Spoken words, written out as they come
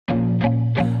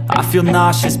I feel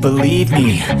nauseous, believe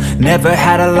me. Never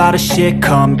had a lot of shit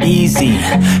come easy.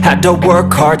 Had to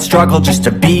work hard, struggle just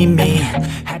to be me.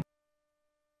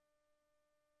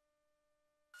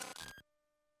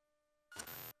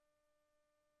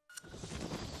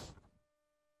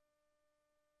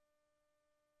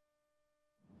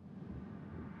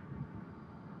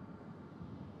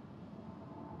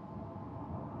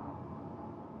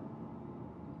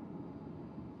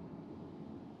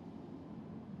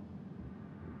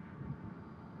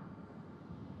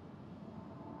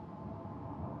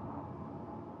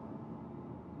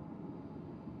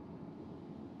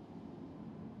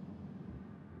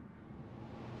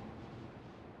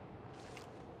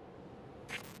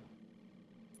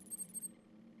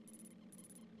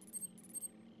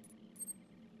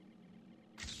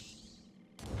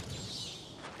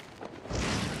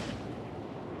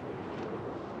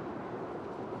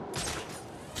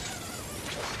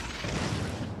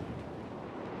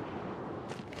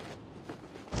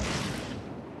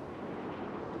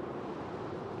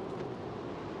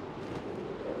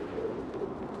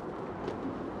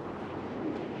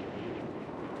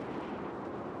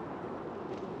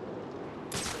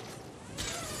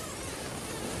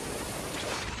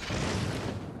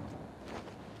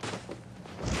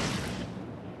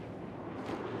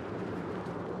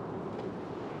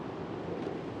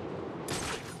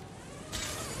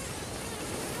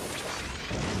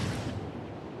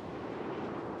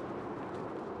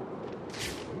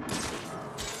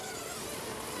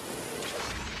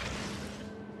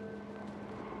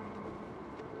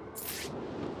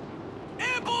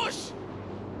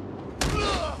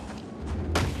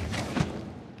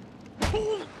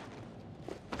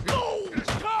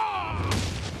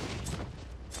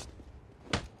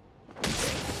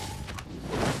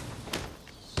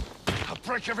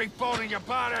 Break every bone in your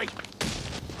body!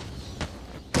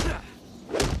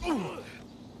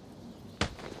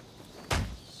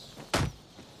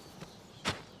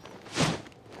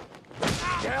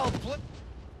 Hell,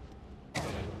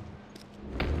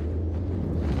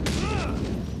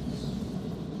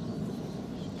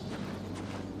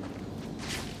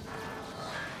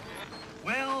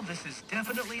 well, this is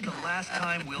definitely the last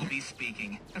time we'll be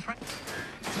speaking.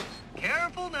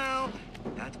 Careful now!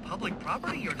 That's public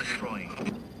property you're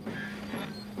destroying.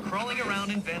 Crawling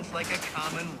around in vents like a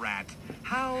common rat.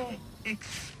 How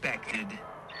expected.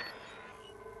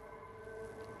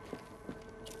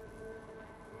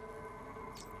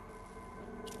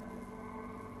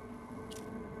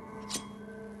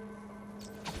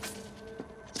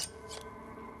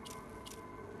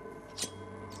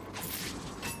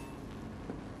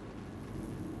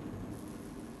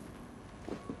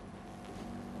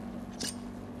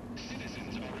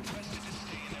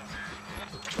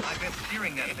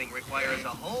 Steering that thing requires a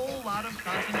whole lot of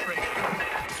concentration.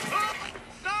 Oh,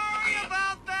 sorry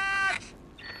about that!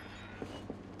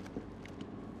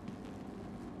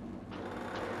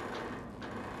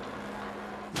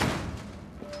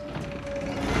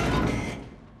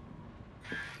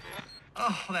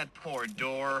 Oh, that poor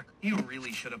door. You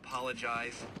really should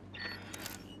apologize.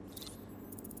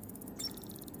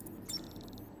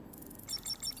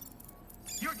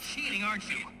 You're cheating, aren't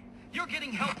you? You're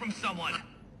getting help from someone.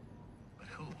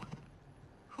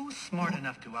 Who's smart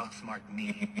enough to outsmart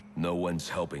me? No one's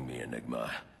helping me,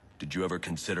 Enigma. Did you ever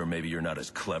consider maybe you're not as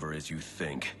clever as you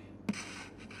think?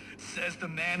 Says the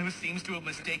man who seems to have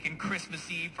mistaken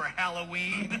Christmas Eve for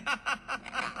Halloween.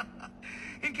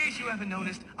 In case you haven't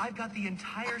noticed, I've got the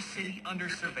entire city under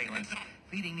surveillance,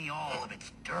 feeding me all of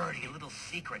its dirty little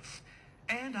secrets.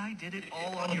 And I did it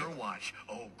all on your watch,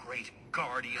 oh great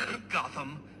guardian of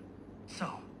Gotham.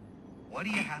 So, what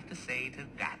do you have to say to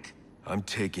that? I'm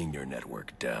taking your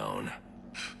network down.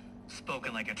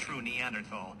 Spoken like a true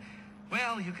Neanderthal.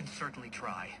 Well, you can certainly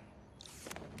try.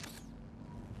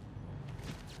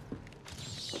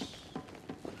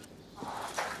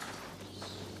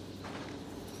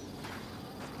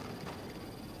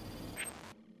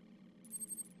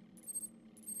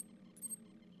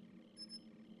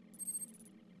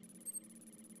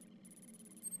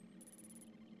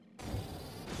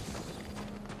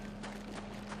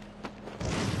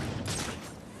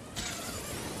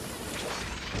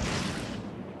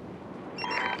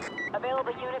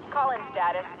 Available units call-in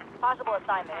status. Possible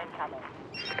assignment incoming.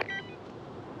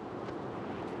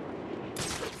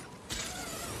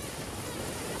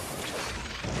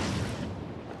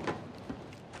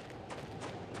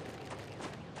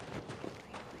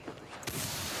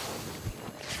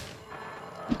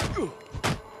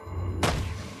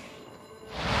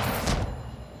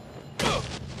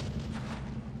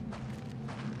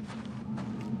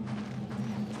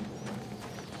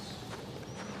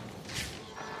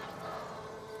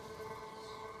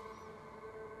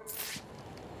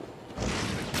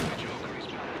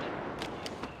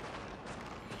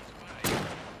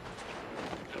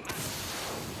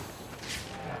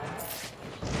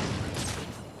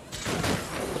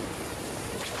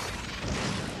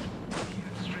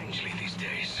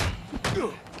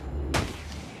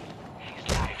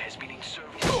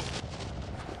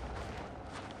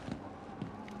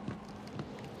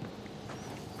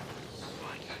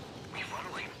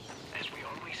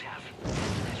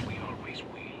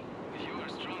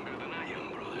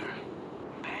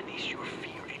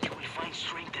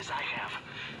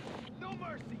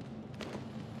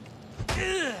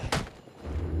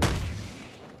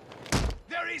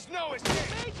 no escape!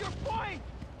 You made your point!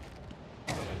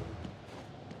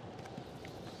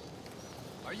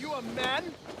 Are you a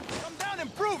man? Come down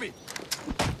and prove it!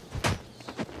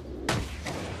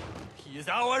 He is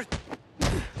ours!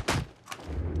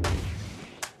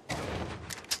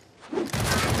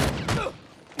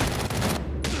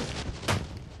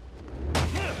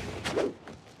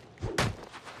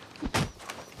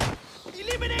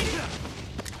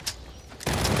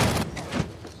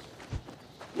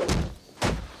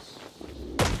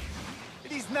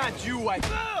 Not you, I...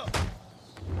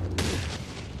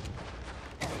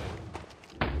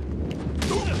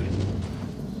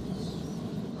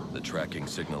 The tracking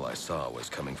signal I saw was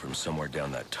coming from somewhere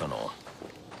down that tunnel.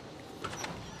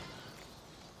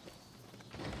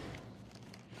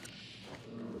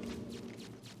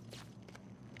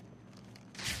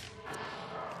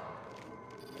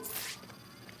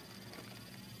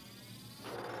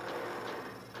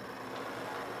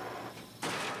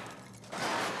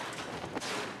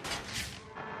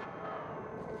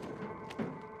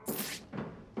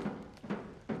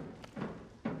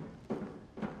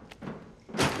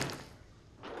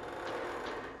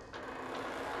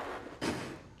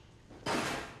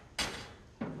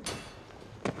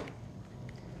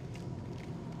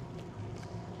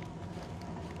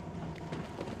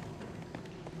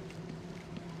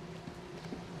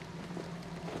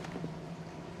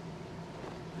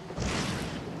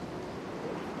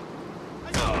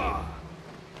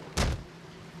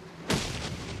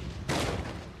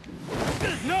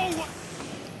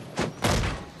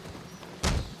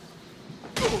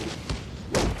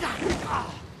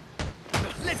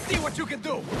 Let's see what you can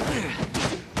do!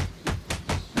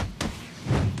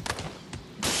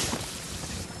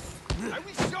 I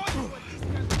will show you what this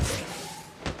can do!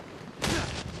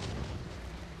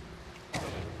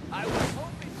 I was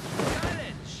hoping to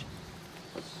challenge!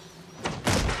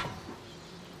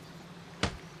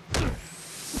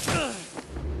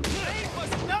 They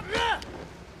must not...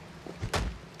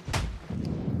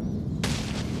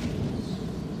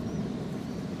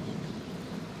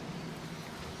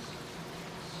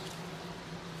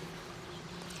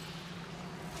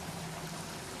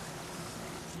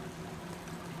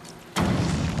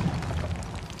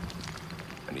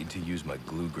 I need to use my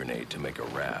glue grenade to make a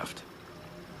raft.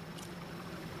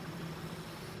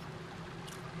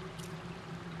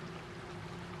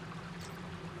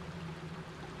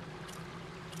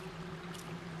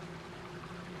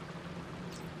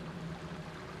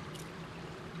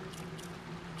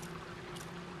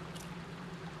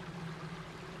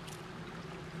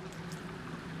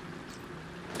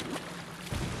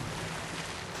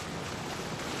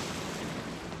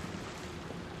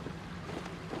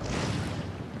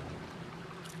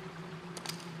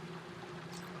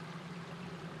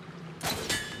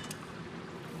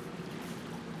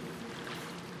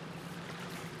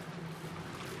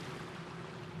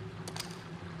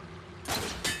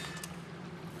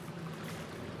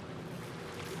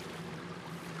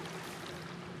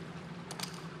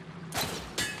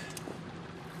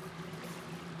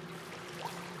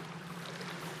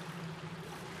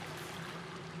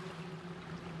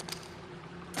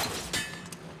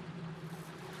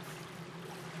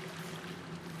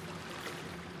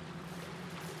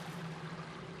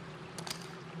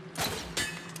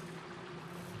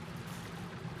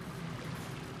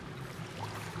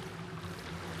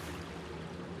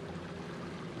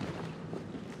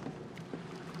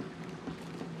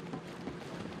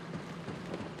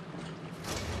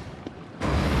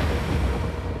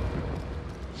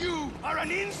 You are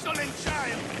an insolent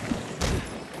child!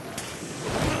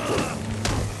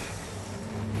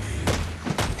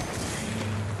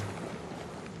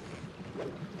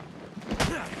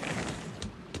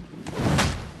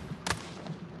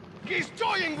 He's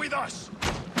toying with us!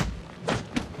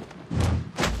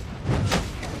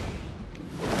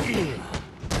 You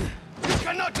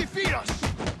cannot defeat us!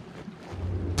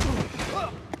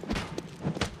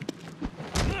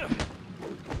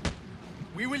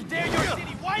 We will tear your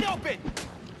city wide open!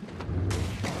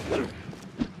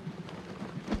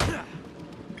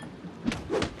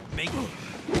 Make...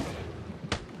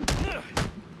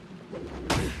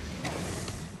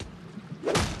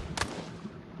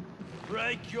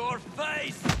 Break your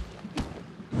face!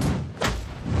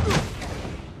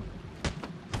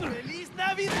 Feliz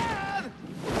Navidad!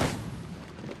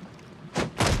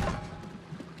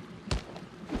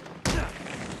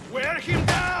 Wear him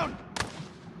down!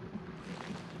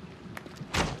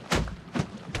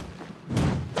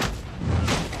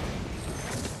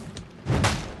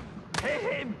 Hit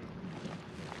him!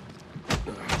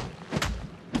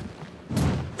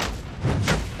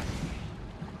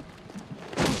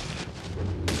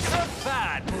 Not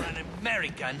bad,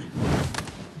 American.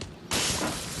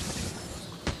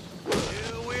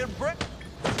 You weird Brit.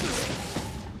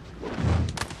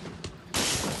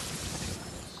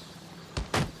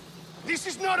 This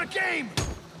is not a game!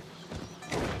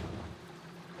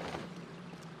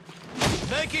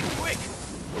 Make it quick!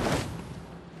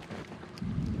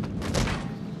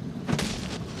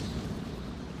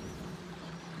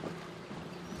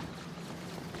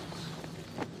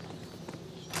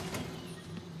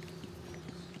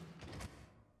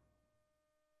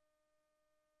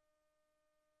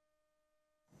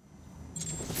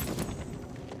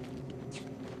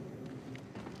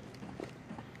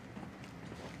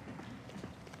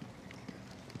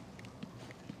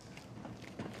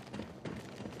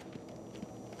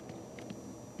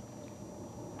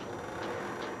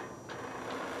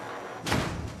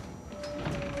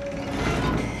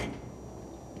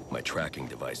 My tracking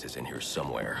device is in here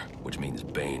somewhere, which means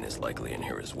Bane is likely in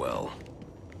here as well.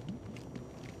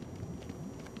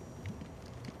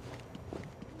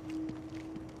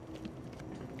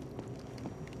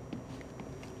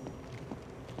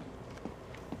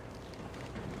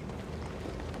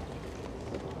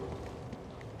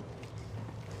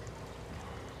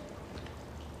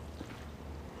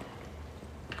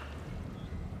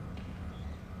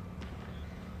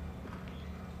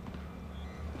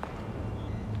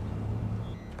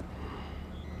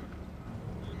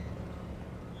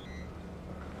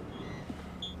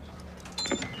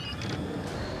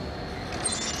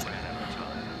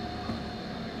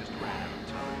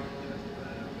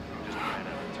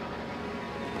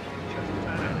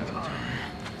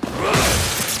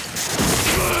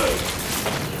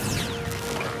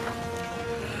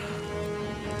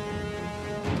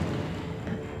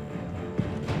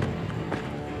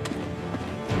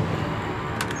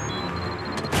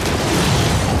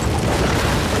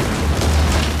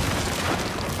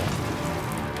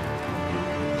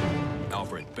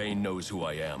 Bane knows who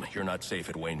I am. You're not safe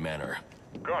at Wayne Manor.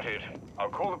 Got it. I'll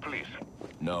call the police.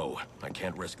 No, I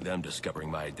can't risk them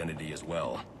discovering my identity as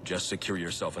well. Just secure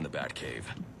yourself in the Batcave.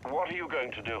 What are you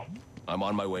going to do? I'm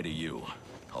on my way to you.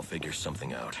 I'll figure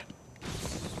something out.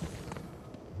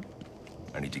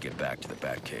 I need to get back to the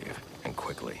Batcave, and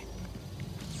quickly.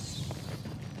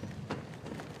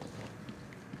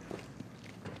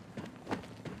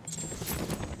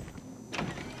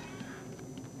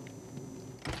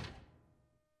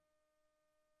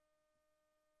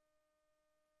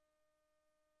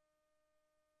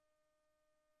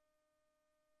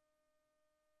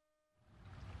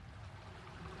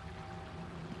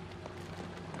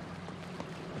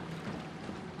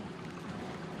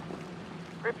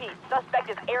 Repeat, suspect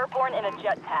is airborne in a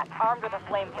jetpack, armed with a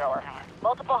flamethrower.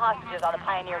 Multiple hostages on the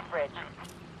Pioneers Bridge.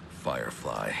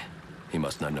 Firefly. He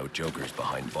must not know Joker's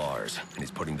behind bars, and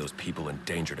he's putting those people in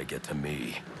danger to get to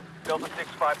me. Delta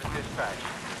 6-5 to dispatch.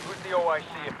 Who's the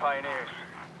OIC at Pioneers?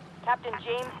 Captain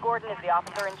James Gordon is the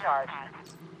officer in charge.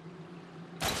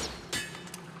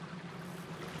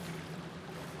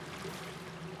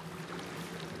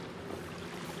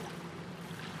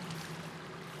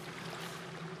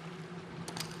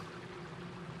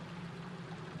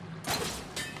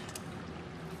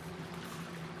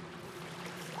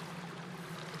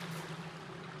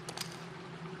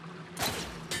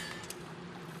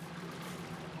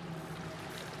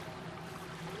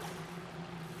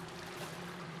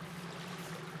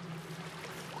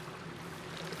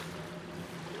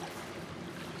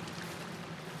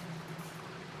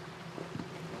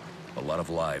 A lot of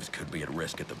lives could be at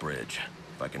risk at the bridge.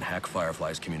 If I can hack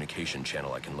Firefly's communication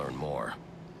channel, I can learn more.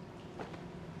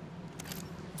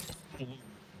 And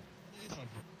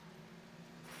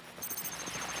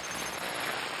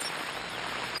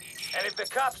if the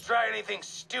cops try anything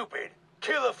stupid,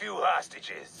 kill a few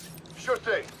hostages. Sure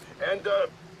thing. And,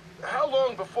 how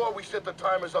long before we set the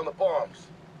timers on the bombs?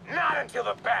 Not until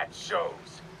the bat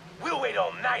shows. We'll wait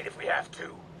all night if we have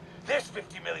to. There's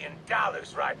 $50 million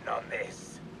riding on this.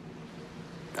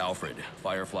 Alfred,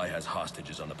 Firefly has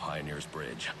hostages on the Pioneers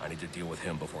Bridge. I need to deal with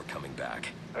him before coming back.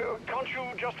 Can't you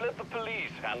just let the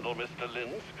police handle Mr.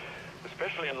 Linz?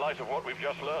 Especially in light of what we've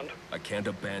just learned. I can't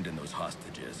abandon those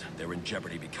hostages. They're in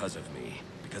jeopardy because of me.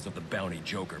 Because of the bounty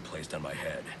Joker placed on my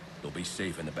head. They'll be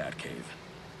safe in the Batcave.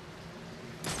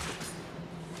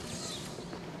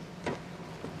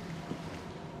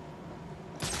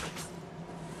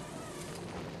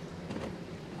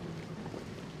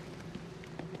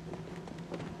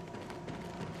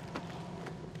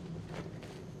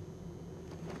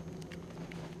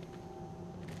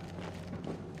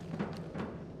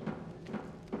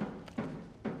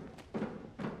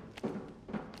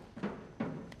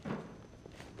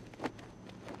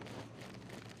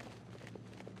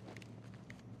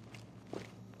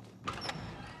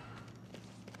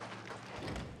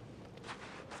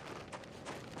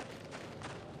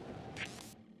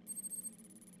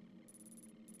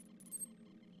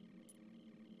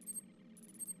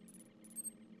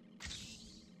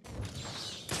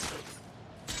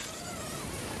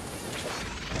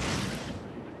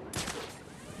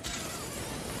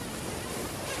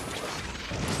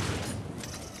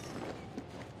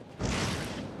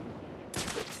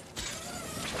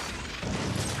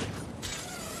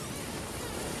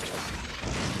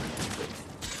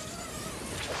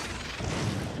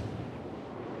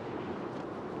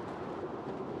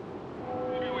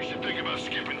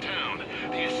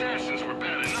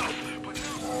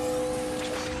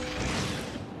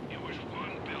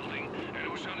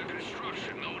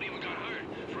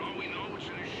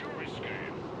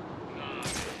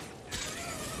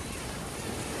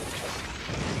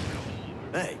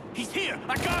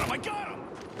 I got him! I got him!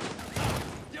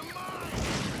 You're mine!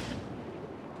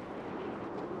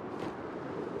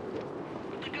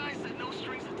 But the guy said no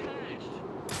strings attached.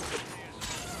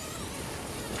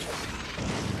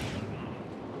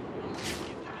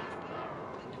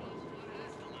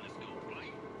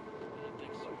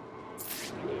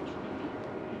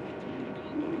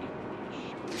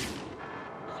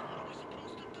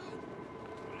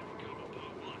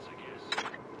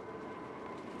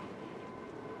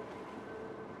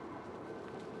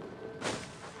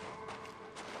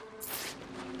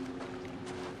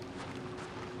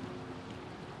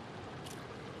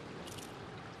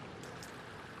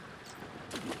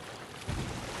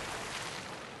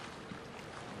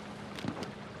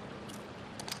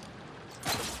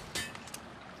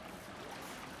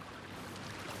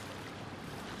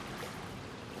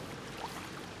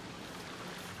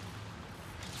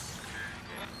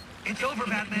 It's over,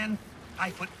 Batman.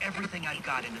 I put everything I've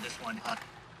got into this one.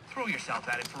 Throw yourself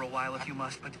at it for a while if you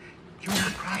must, but you're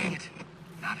not cracking it.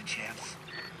 Not a chance.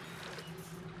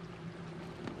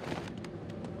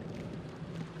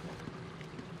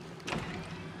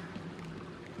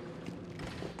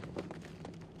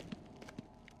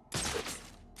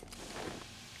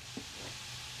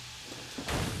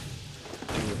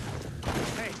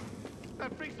 Hey,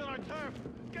 that freak's on our turf.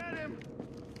 Get him!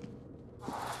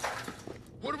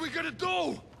 What are we gonna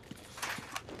do?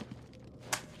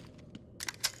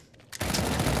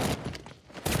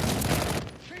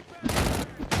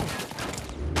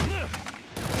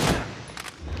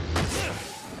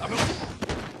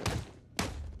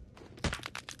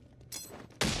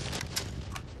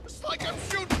 It's like I'm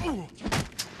shooting.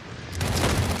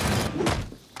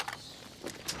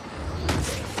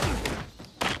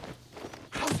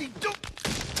 How's he doing?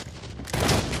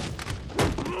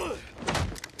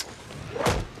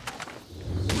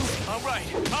 All right.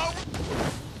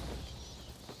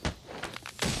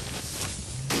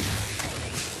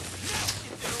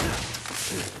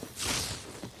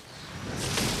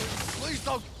 Please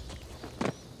don't.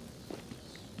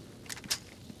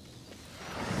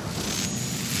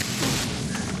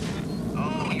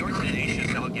 Oh, you're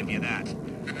tenacious, I'll give you that.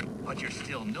 But you're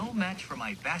still no match for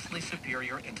my vastly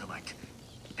superior intellect,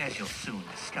 as you'll soon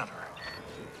discover.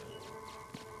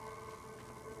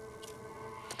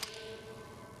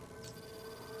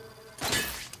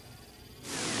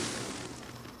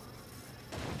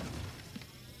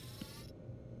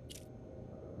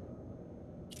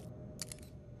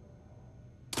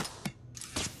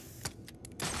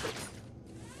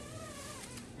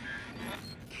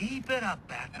 Keep it up,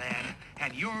 Batman,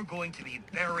 and you're going to be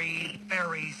very,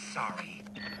 very sorry.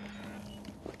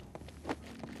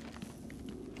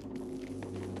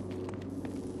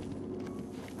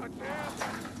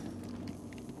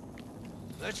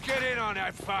 Let's get in on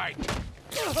that fight.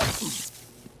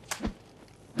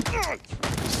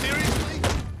 Seriously?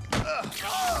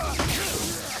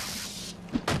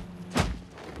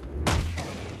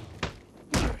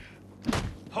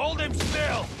 Hold him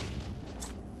still!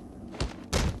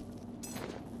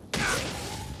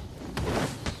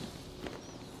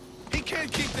 He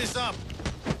can't keep this up.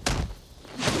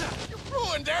 You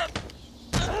ruined it.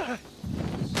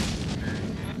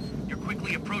 You're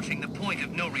quickly approaching the point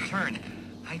of no return.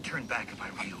 I'd turn back if I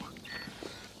were you.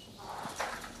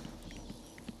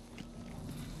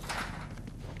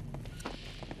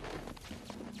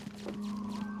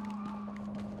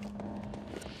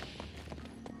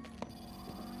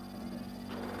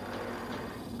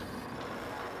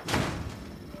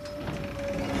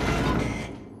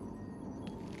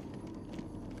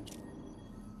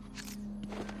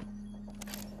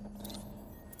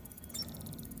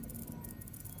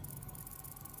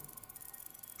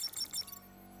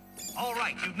 All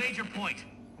right, you've made your point.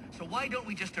 So why don't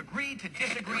we just agree to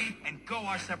disagree and go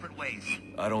our separate ways?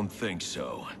 I don't think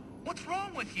so. What's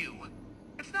wrong with you?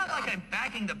 It's not like I'm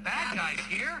backing the bad guys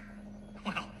here.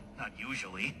 Well, not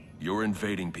usually. You're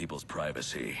invading people's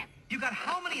privacy. You got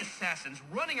how many assassins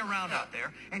running around out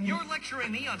there, and you're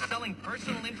lecturing me on selling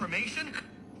personal information?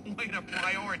 Way to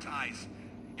prioritize.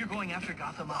 You're going after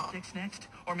Gotham Optics next?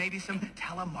 Or maybe some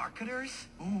telemarketers?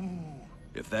 Ooh.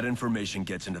 If that information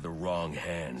gets into the wrong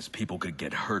hands, people could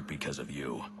get hurt because of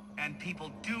you. And people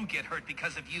do get hurt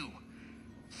because of you.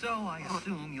 So I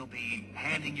assume you'll be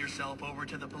handing yourself over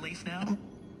to the police now?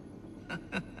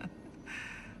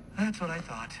 That's what I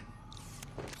thought.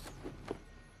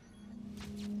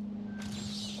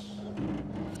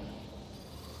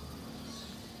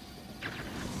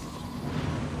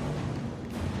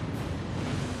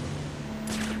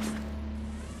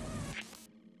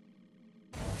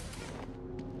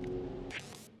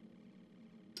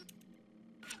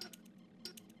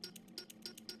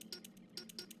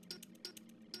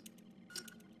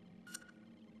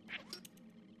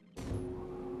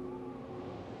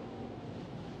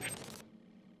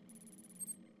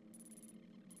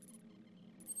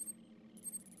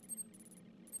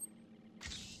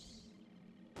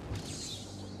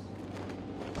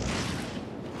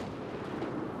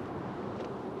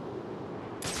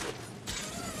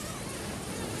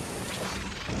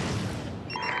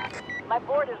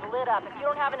 board is lit up. If you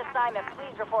don't have an assignment,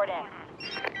 please report in.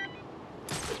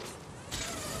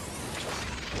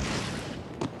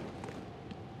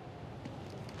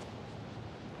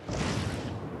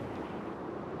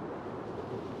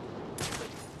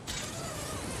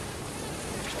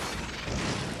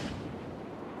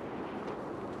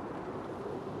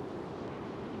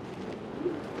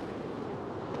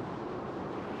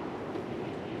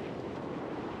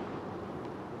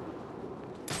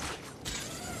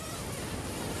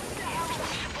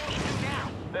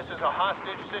 This is a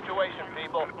hostage situation,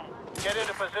 people. Get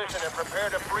into position and prepare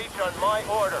to breach on my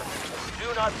order. Do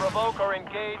not provoke or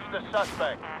engage the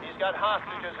suspect. He's got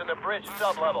hostages in the bridge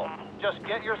sublevel. Just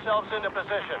get yourselves into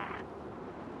position.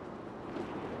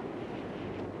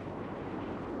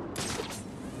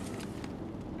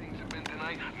 Things have been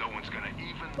tonight. No one's gonna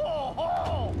even...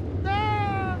 Oh!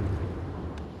 Ah!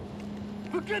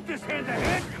 Forget this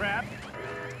hand-to-hand crap!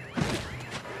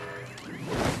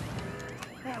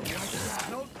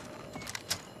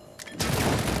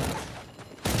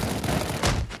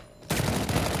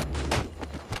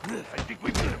 I think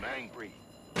we made him angry.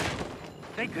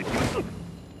 They could use them.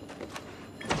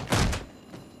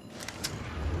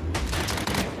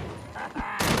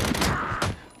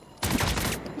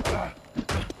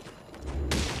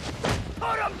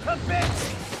 Put him to bits!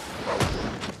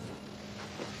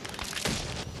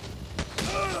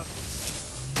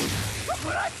 Look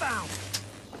what I found!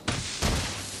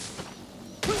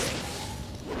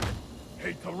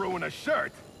 Hate to ruin a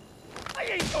shirt. I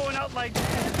ain't going out like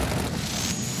that!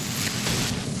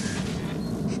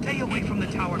 Stay away from the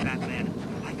tower, Batman.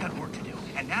 I've got work to do,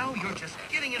 and now you're just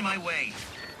getting in my way.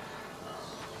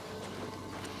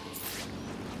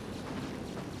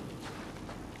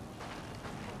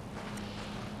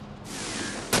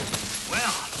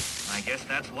 Well, I guess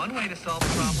that's one way to solve the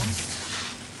problem.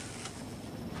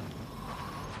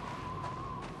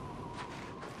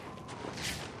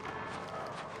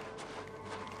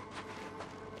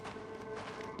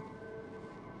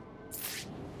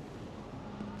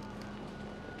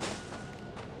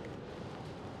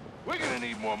 We're gonna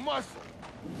need more muscle.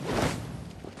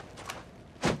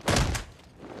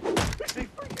 They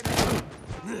freaking out!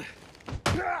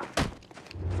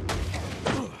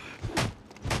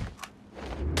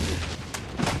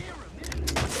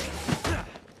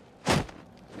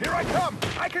 Here I come!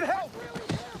 I can help!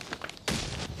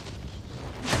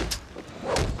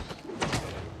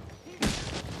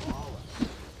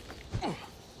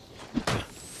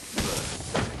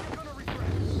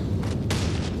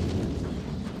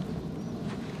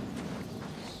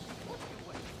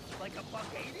 Like a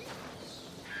 $1.80?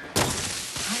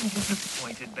 I'm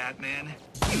disappointed, Batman.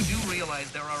 You do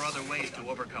realize there are other ways to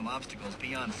overcome obstacles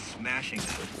beyond smashing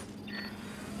them.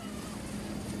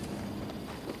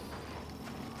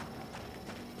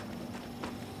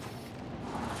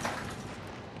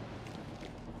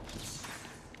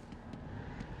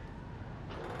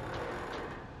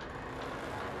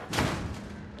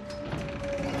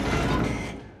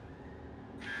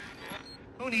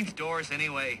 Who needs doors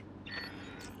anyway?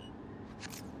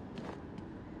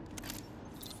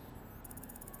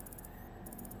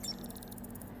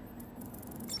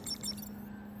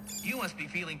 You must be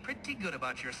feeling pretty good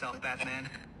about yourself, Batman.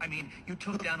 I mean, you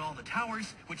took down all the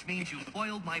towers, which means you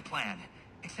foiled my plan.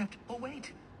 Except, oh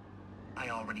wait, I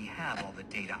already have all the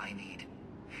data I need.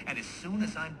 And as soon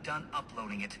as I'm done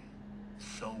uploading it,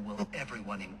 so will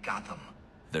everyone in Gotham.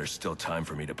 There's still time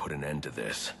for me to put an end to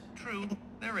this. True,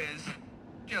 there is.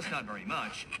 Just not very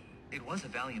much. It was a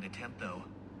valiant attempt, though.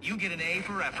 You get an A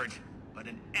for effort, but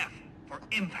an F for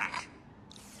impact.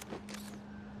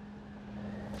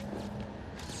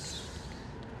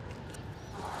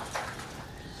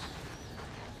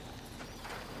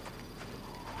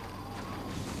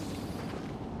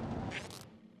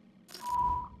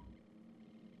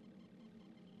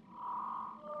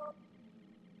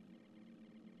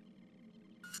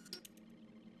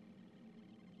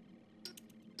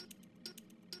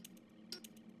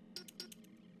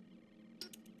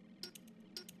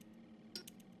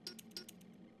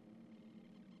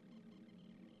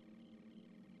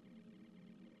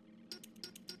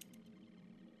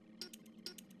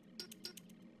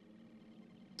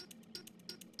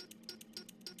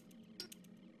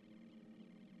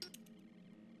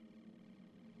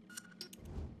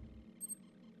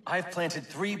 I've planted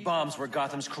 3 bombs where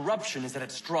Gotham's corruption is at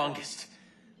its strongest.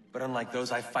 But unlike those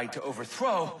I fight to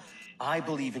overthrow, I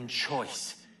believe in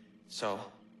choice. So,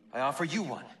 I offer you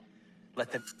one.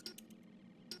 Let them...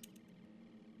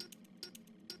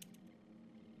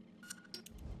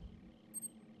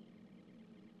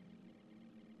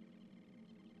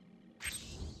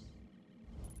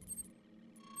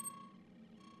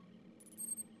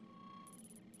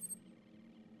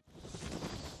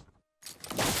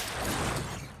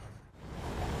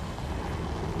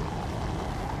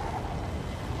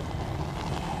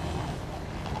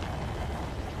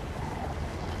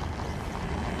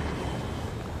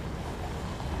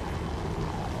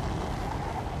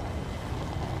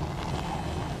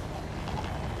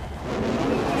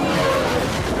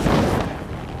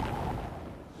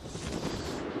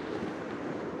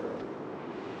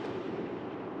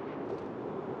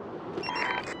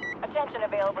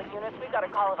 available units. We've got a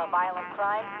call of a violent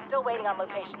crime. Still waiting on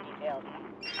location details.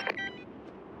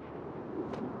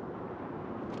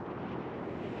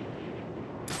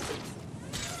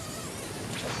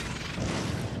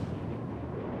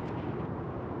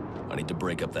 I need to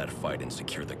break up that fight and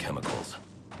secure the chemicals.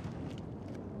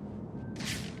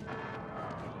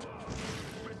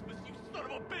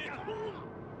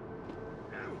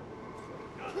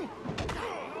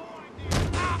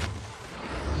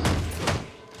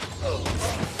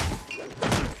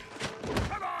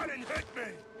 Come on and hit me!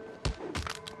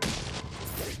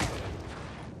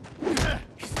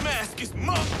 His mask is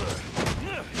muffler!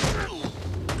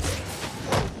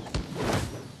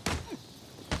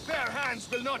 Bare hands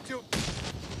will not do...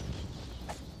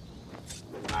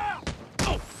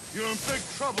 You're in big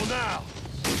trouble now!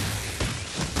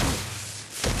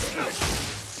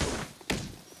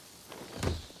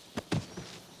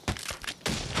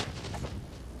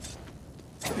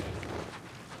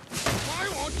 Why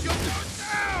won't you go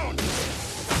down?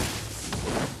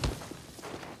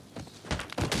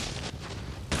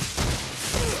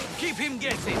 Keep him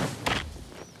guessing.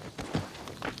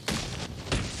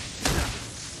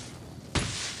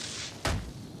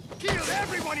 Killed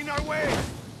everyone in our way!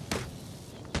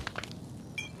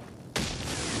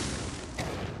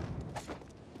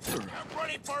 I'm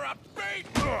ready for a beat!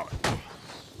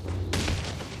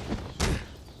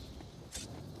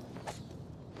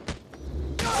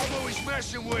 I'm always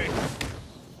messing with.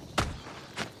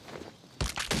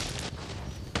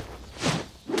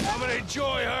 I'm gonna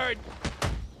enjoy hard.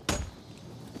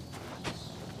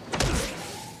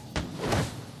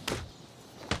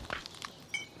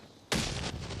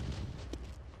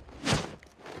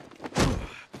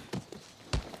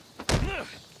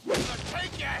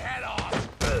 Take your head off!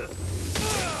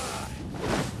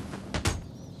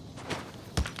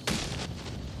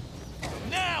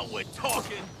 Now we're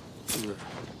talking!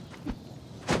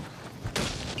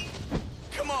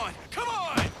 Come on! Come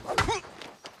on!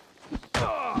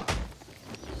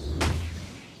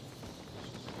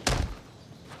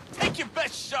 Take your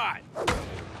best shot!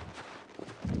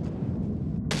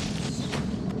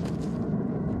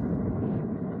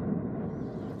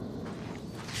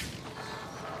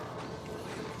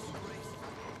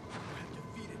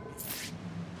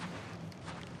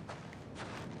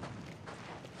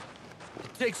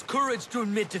 Takes courage to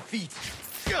admit defeat.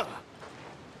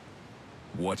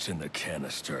 What's in the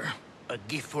canister? A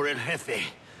gift for El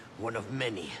Jefe. One of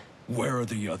many. Where are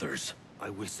the others?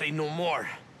 I will say no more.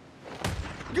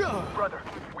 Brother,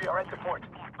 we are at the port,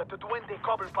 but the Duende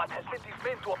Cobblepot has sent his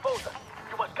men to oppose us.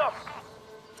 You must come.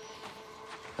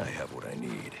 I have what I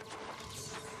need.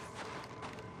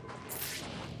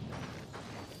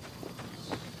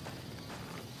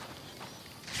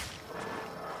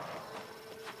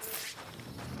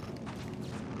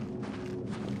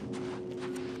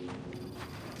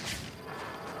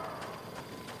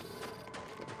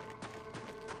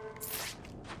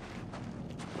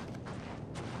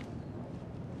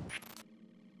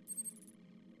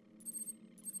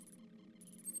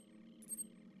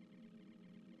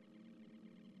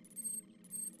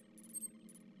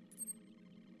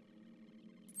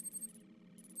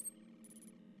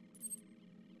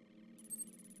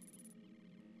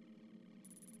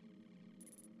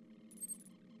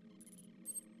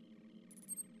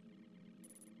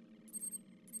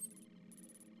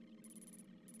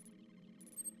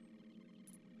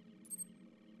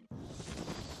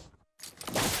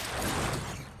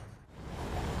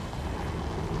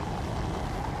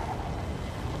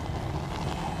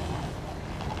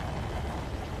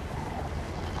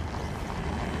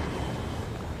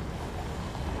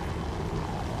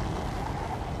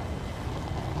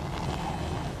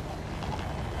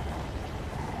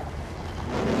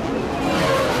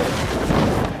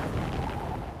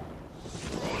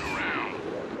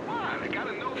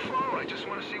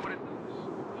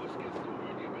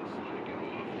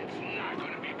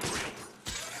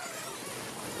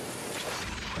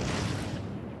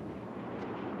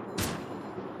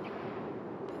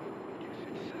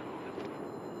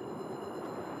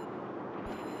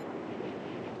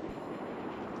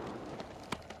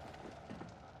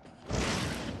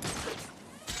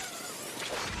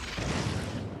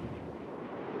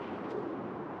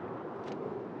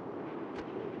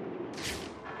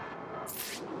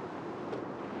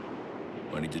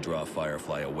 I need to draw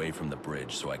Firefly away from the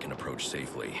bridge so I can approach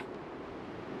safely.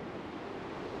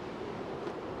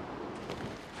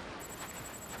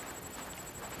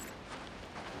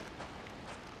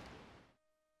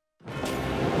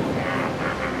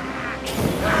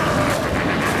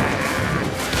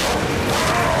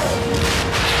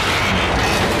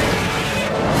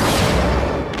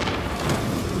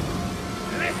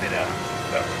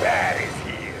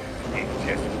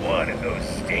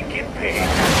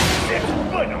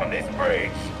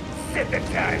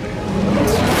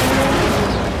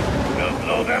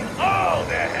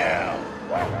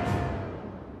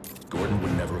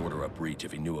 up Reach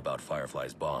if he knew about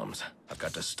Firefly's bombs. I've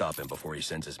got to stop him before he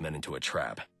sends his men into a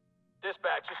trap.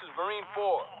 Dispatch, this is Marine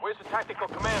 4. Where's the tactical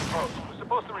command post? We're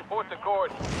supposed to report to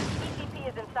Gordon. ECP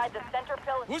is inside the center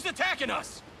pillar. Who's attacking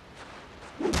us?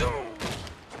 Dispatch,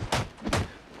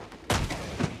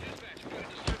 we got a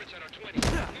disturbance at our 20.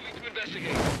 Moving to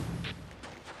investigate.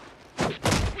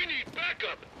 We need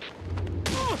backup!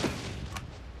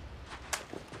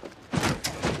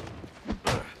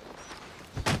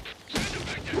 Send him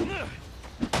back down!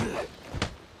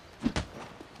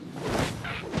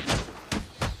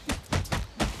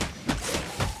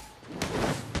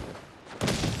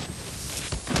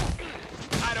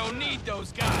 I don't need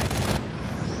those guys.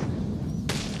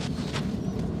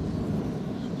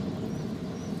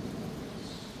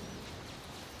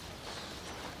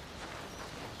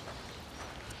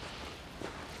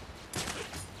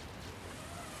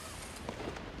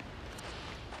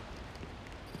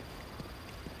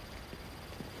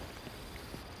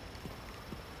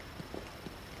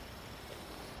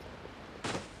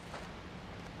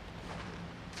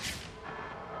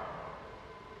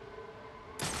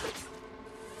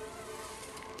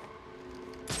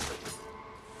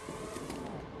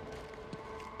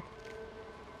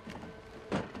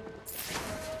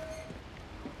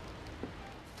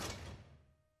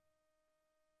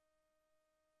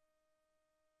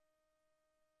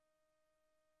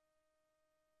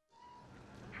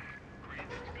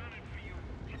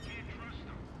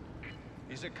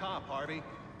 He's a cop, Harvey.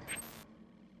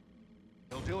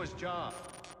 He'll do his job.